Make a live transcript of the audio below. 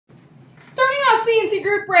CNC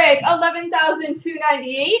group break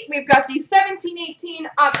 11,298. We've got the 1718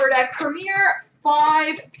 Upper Deck Premier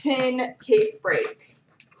 5-tin case break.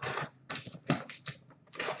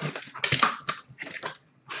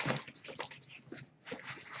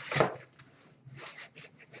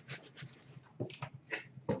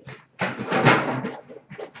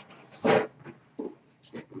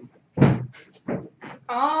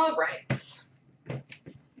 All right.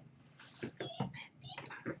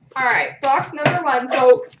 All right, box number 1,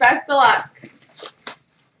 folks. Best of luck.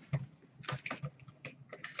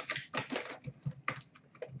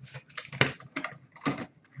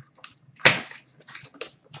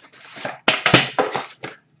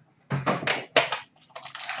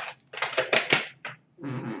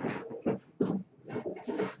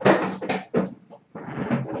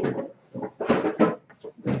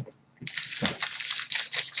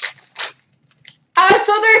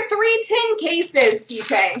 So they're 3-tin cases,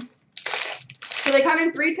 PK. So they come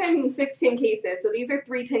in 3 tins and 6 tin cases. So these are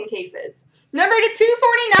 3-tin cases. Number to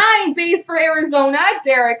 249, base for Arizona,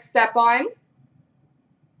 Derek Stepan.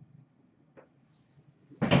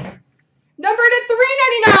 Number to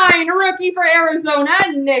 399, rookie for Arizona,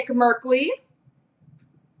 Nick Merkley.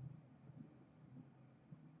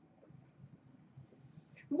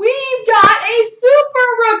 We've got a super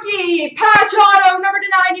rookie patch auto, number to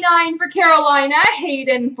 99 for Carolina,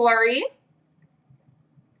 Hayden Fleury.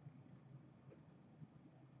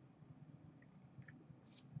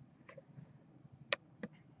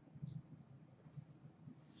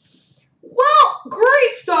 Well,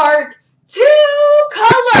 great start.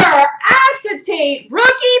 2-color acetate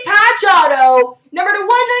rookie patch auto, number to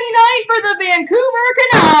 199 for the Vancouver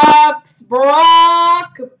Canucks,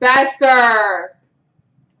 Brock Besser.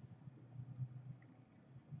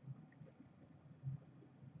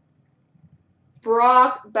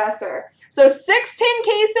 Brock Besser. So 6 tin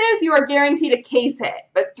cases, you are guaranteed a case hit,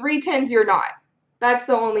 but 3 tins, you're not. That's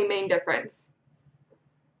the only main difference.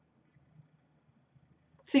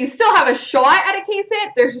 So you still have a shot at a case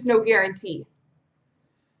hit, there's just no guarantee.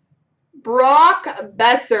 Brock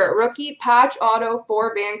Besser, rookie patch auto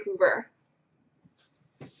for Vancouver.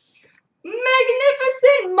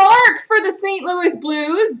 Magnificent marks for the St. Louis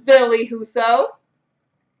Blues, Billy Husso.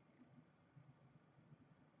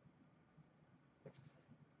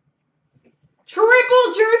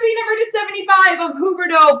 Triple jersey number to 75 of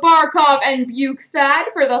Huberdeau, Barkov, and Bukestad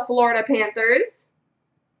for the Florida Panthers.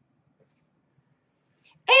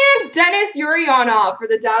 And Dennis Urianov for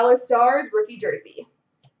the Dallas Stars, rookie jersey.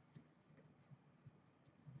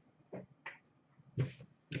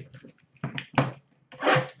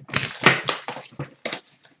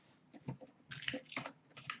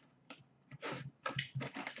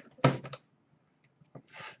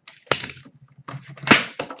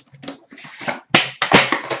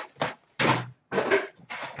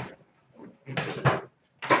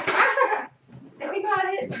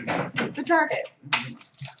 The target.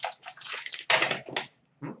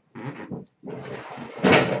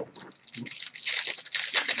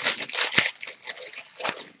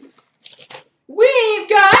 We've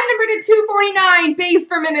got number to 249 base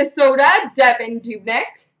for Minnesota, Devin Dubnyk.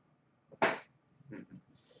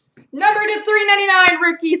 Number to 399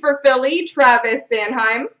 rookie for Philly, Travis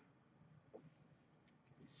Sanheim.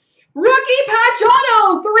 Rookie patch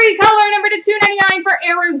auto, 3-color number to 299 for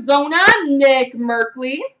Arizona, Nick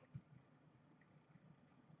Merkley.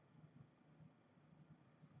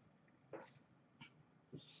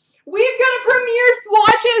 We've got a Premier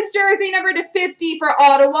Swatches jersey number to 50 for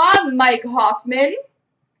Ottawa, Mike Hoffman.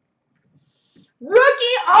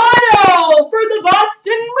 Rookie auto for the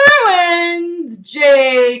Boston Bruins,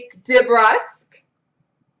 Jake DeBrusk.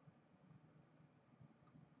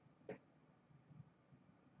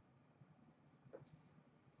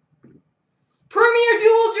 Premier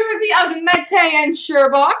dual jersey of Mete and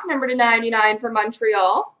Sherbach, number to 99 for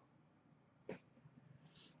Montreal.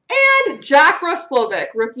 And Jack Roslovic,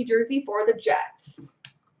 rookie jersey for the Jets.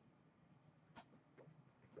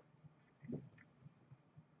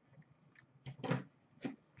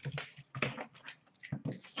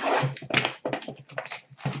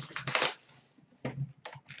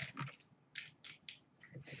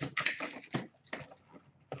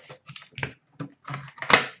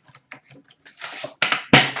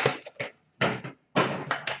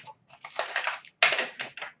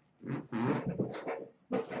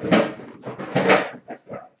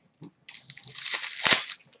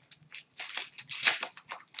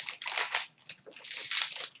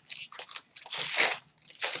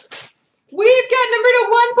 We've got number to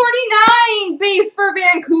 149 base for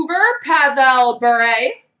Vancouver, Pavel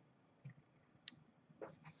Bure.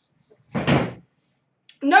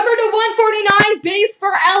 Number Number to 149, base for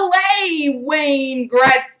LA, Wayne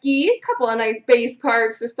Gretzky. Couple of nice base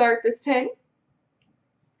cards to start this tin.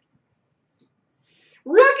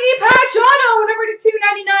 Rookie patch auto, number to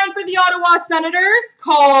 299 for the Ottawa Senators,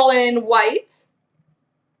 Colin White.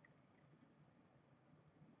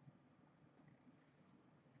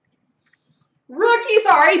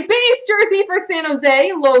 Base jersey for San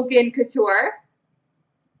Jose, Logan Couture.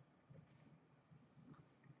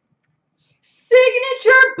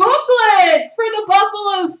 Signature booklets for the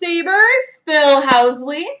Buffalo Sabres, Phil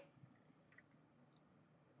Housley.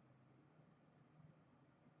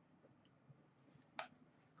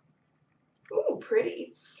 Ooh,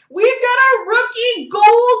 pretty. We've got a rookie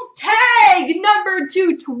gold tag, number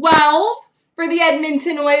 212 for the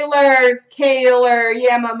Edmonton Oilers, Kailer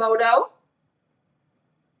Yamamoto.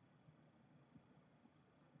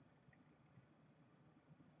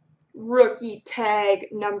 Rookie tag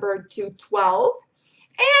number 212.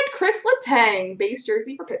 And Chris Letang, base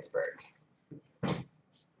jersey for Pittsburgh.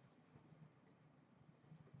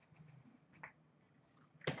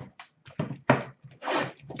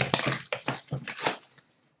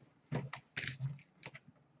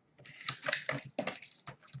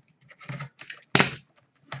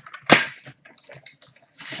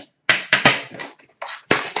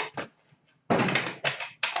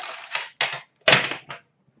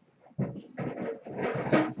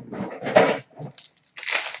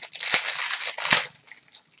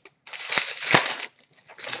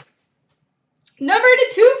 Number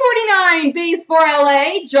to 249, base for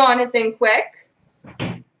LA, Jonathan Quick. Number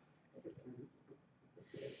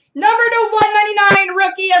to 199,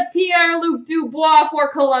 rookie of Pierre-Luc Dubois for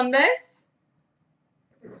Columbus.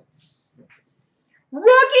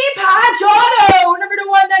 Rookie patch auto, number to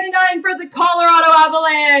 199 for the Colorado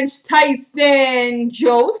Avalanche, Tyson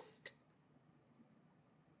Jost.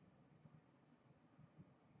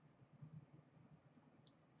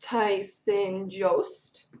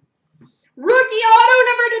 Rookie auto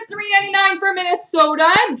number to 399 for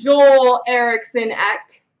Minnesota, Joel Eriksson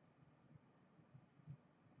Ek.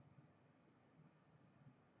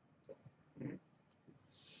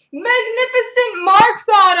 Magnificent Marks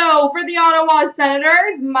auto for the Ottawa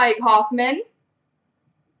Senators, Mike Hoffman.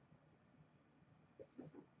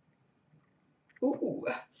 Ooh.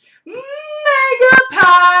 Mega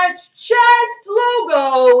patch chest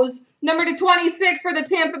logos. Number to 26 for the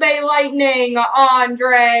Tampa Bay Lightning,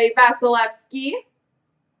 Andrei Vasilevsky.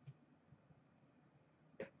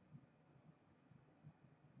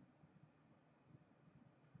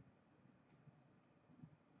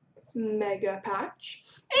 Mega patch.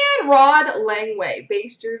 And Rod Langway,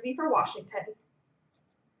 base jersey for Washington.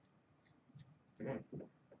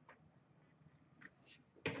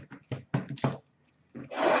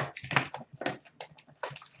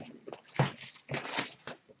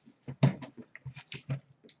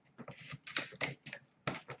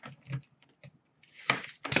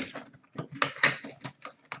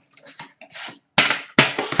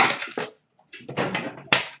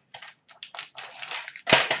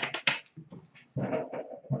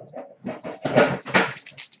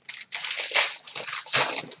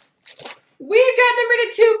 We've got number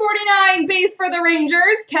to 249, base for the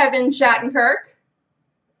Rangers, Kevin Shattenkirk.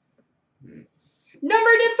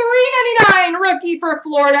 Number to 399, rookie for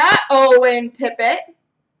Florida, Owen Tippett.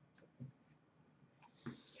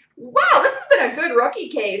 Wow, this has been a good rookie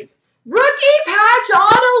case. Rookie patch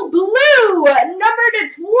auto blue, number to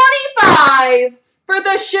 25 for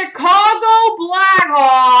the Chicago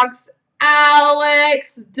Blackhawks,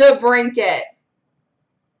 Alex DeBrincat.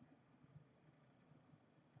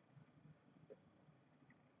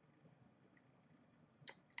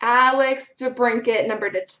 Alex DeBrincat, number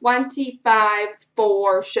to 25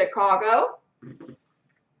 for Chicago.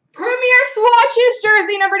 Premier Swatches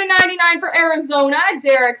jersey, number to 99 for Arizona,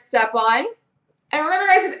 Derek Stepan. And remember,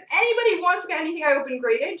 guys, if anybody wants to get anything I open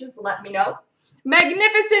graded, just let me know.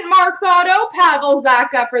 Magnificent Marks auto, Pavel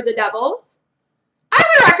Zacha for the Devils. I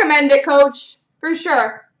would recommend it, Coach, for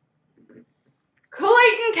sure.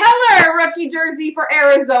 Clayton Keller, rookie jersey for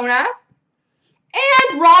Arizona.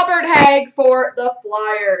 And Robert Hagg for the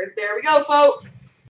Flyers. There we go, folks.